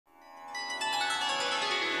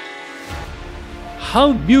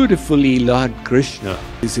How beautifully Lord Krishna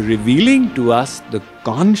is revealing to us the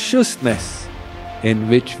consciousness in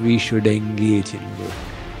which we should engage in work.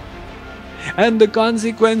 And the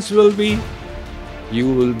consequence will be, you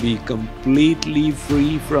will be completely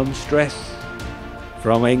free from stress,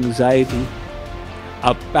 from anxiety,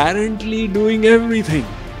 apparently doing everything.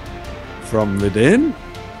 From within,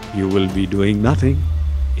 you will be doing nothing.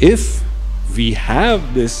 If we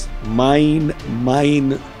have this mine,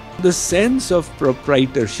 the sense of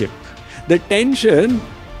proprietorship, the tension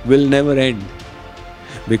will never end,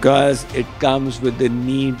 because it comes with the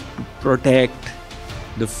need to protect,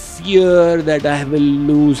 the fear that I will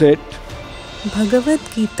lose it. Bhagavad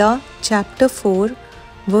Gita Chapter 4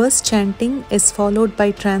 verse chanting is followed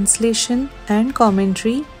by translation and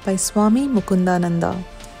commentary by Swami Mukundananda.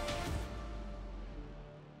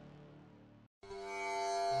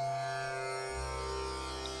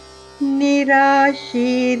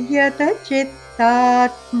 nirashir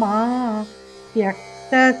yata-chittatma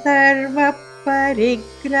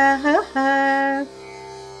tyakta-sarva-parigrahah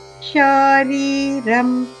shariram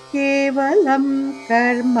kevalam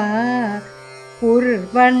karma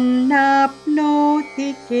kurvan napnoti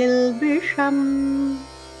kilbisham.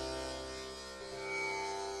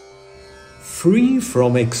 Free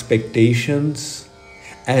from expectations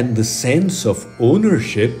and the sense of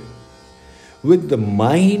ownership, with the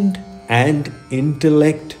mind and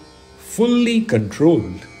intellect fully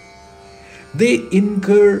controlled, they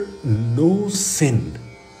incur no sin,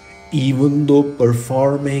 even though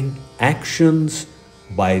performing actions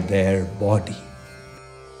by their body.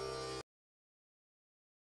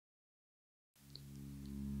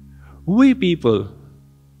 We people,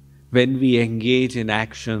 when we engage in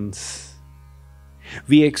actions,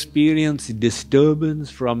 we experience disturbance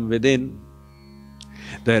from within.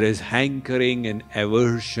 There is hankering and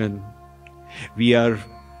aversion. We are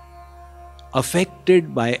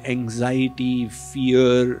affected by anxiety,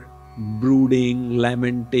 fear, brooding,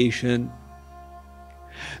 lamentation.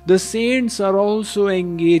 The saints are also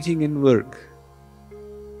engaging in work.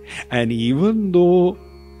 And even though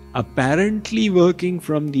apparently working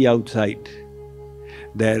from the outside,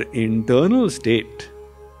 their internal state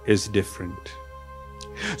is different.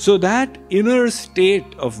 So that inner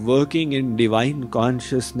state of working in divine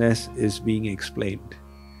consciousness is being explained.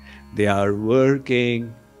 They are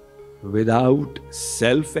working without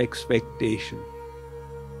self-expectation.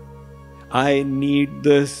 I need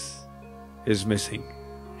this is missing.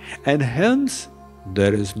 And hence,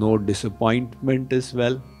 there is no disappointment as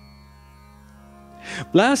well.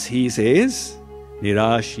 Plus, he says,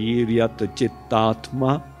 nirashir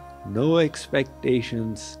yata-chittatma, no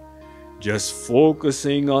expectations, just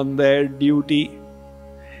focusing on their duty.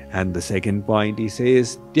 And the second point he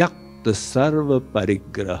says,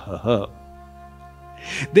 tyakta-sarva-parigrahah.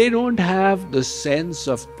 They don't have the sense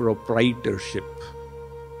of proprietorship.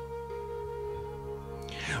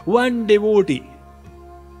 One devotee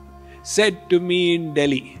said to me in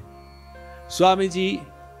Delhi, Swamiji,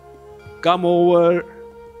 come over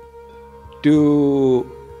to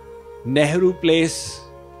Nehru Place.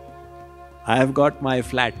 I have got my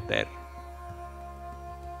flat there.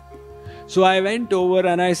 So I went over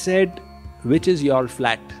and I said, which is your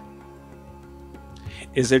flat?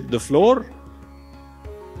 Is it the floor?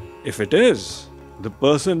 If it is, the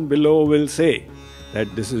person below will say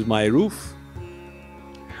that this is my roof.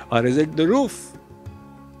 Or is it the roof?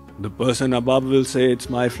 The person above will say it's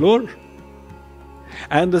my floor.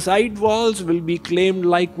 And the side walls will be claimed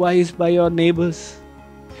likewise by your neighbors.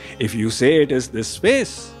 If you say it is this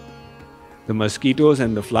space, the mosquitoes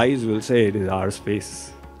and the flies will say it is our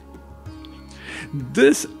space.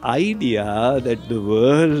 This idea that the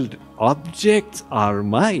world objects are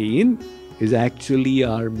mine is actually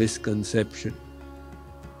our misconception.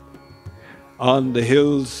 On the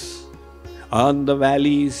hills, on the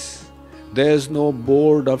valleys, there's no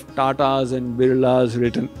board of Tatas and Birlas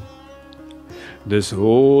written. This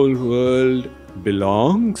whole world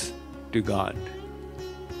belongs to God.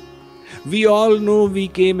 We all know we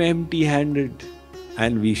came empty-handed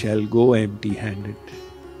and we shall go empty-handed.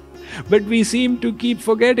 But we seem to keep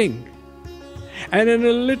forgetting. And in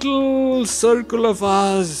a little circle of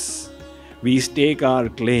ours, we stake our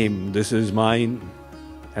claim, this is mine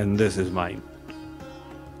and this is mine.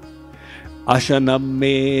 Ashanam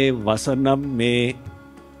me, vasanam me,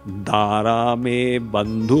 dara me,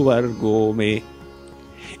 bandhuvargo me,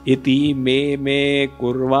 iti me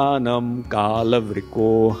kurvanam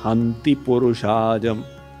kalavriko hanti purushajam.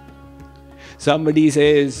 Somebody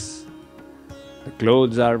says, the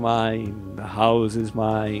clothes are mine, the house is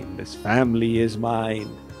mine, this family is mine.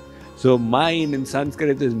 So mine in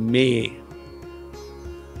Sanskrit is me.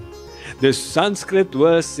 This Sanskrit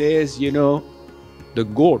verse says, the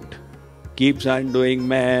goat keeps on doing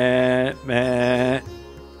meh, meh,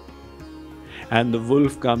 and the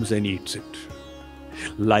wolf comes and eats it.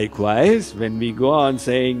 Likewise, when we go on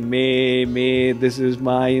saying, may, this is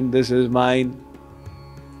mine,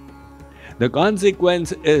 the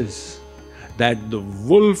consequence is that the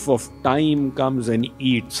wolf of time comes and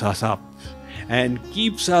eats us up and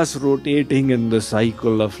keeps us rotating in the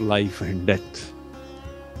cycle of life and death.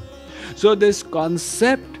 So this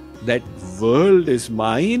concept that world is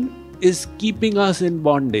mine is keeping us in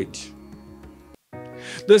bondage.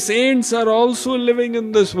 The saints are also living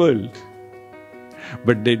in this world,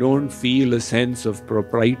 but they don't feel a sense of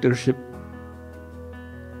proprietorship.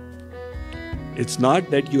 It's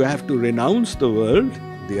not that you have to renounce the world,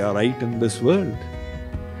 they are right in this world.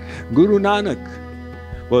 Guru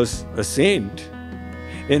Nanak was a saint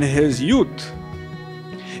in his youth.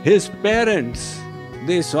 His parents,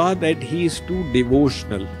 they saw that he is too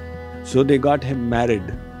devotional, so they got him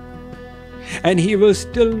married. And he was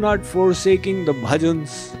still not forsaking the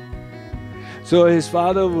bhajans. So his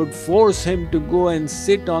father would force him to go and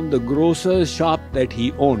sit on the grocer's shop that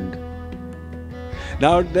he owned.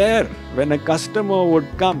 Now there, when a customer would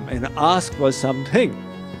come and ask for something,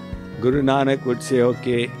 Guru Nanak would say,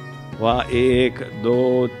 okay, wa ek,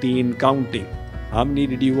 do, teen, counting. How many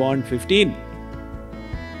did you want? 15?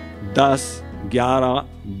 10, 11,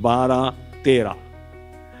 12, 13.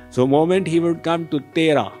 So moment he would come to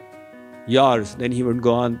 13, yours, then he would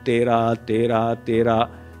go on 13, 13, 13.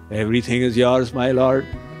 Everything is yours, my lord.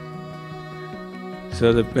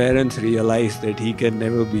 So the parents realized that he can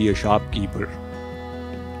never be a shopkeeper.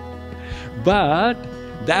 But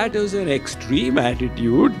that is an extreme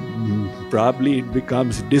attitude. Probably it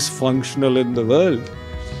becomes dysfunctional in the world.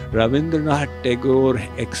 Rabindranath Tagore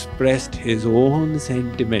expressed his own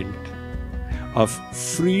sentiment of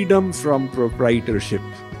freedom from proprietorship.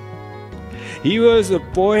 He was a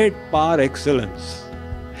poet par excellence.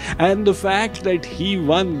 And the fact that he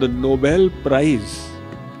won the Nobel Prize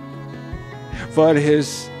for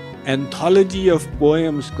his anthology of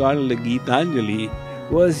poems called the Gitanjali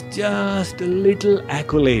was just a little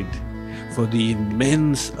accolade for the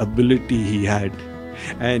immense ability he had.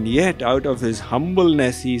 And yet, out of his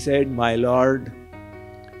humbleness, he said, my lord,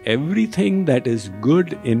 everything that is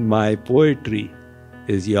good in my poetry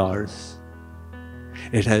is yours.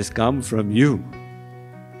 It has come from you.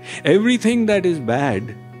 Everything that is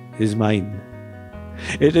bad is mine.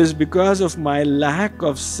 It is because of my lack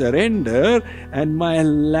of surrender and my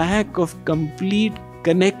lack of complete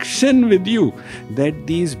connection with you that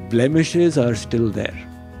these blemishes are still there.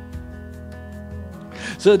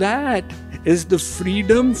 So that is the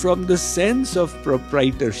freedom from the sense of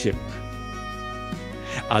proprietorship.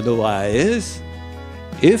 Otherwise,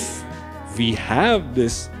 if we have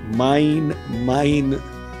this mine,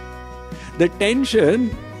 the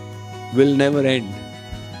tension will never end,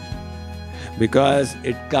 because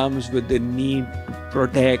it comes with the need to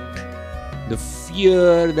protect, the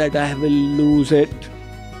fear that I will lose it.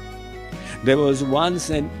 There was once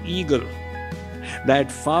an eagle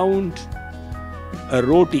that found a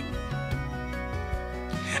roti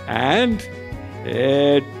and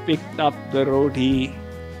it picked up the roti.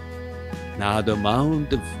 Now the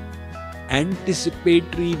amount of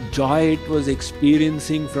anticipatory joy it was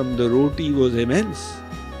experiencing from the roti was immense.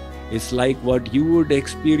 It's like what you would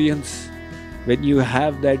experience when you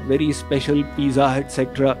have that very special pizza,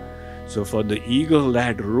 etc. So for the eagle,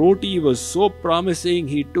 that roti was so promising,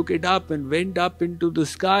 he took it up and went up into the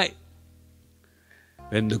sky.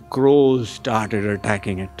 When the crows started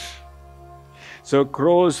attacking it. So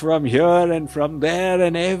crows from here and from there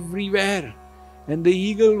and everywhere. And the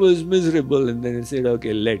eagle was miserable, and then it said,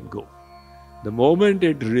 okay, let go. The moment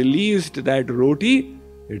it released that roti,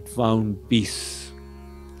 it found peace.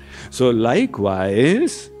 So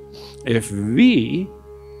likewise, if we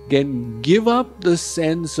can give up the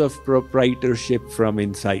sense of proprietorship from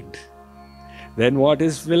inside, then what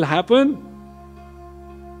will happen?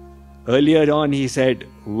 Earlier on he said,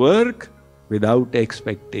 work without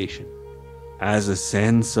expectation, as a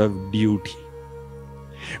sense of duty.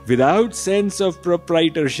 Without sense of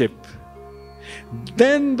proprietorship,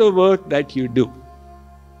 then the work that you do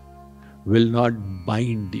will not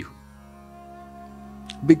bind you.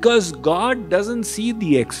 Because God doesn't see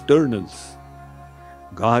the externals.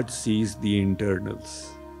 God sees the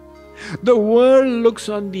internals. The world looks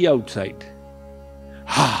on the outside.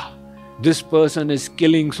 This person is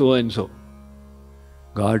killing so-and-so.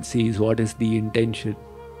 God sees what is the intention.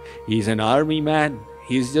 He's an army man.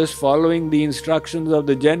 He's just following the instructions of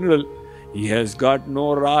the general. He has got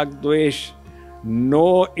no rag, dvesh,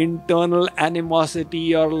 no internal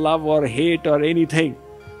animosity or love or hate or anything.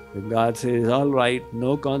 God says, all right,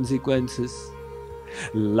 no consequences.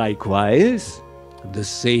 Likewise, the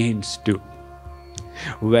saints too.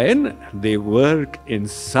 When they work in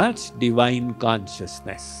such divine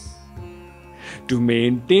consciousness to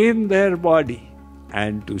maintain their body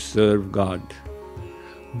and to serve God,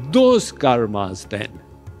 those karmas then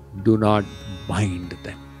do not bind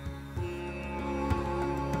them.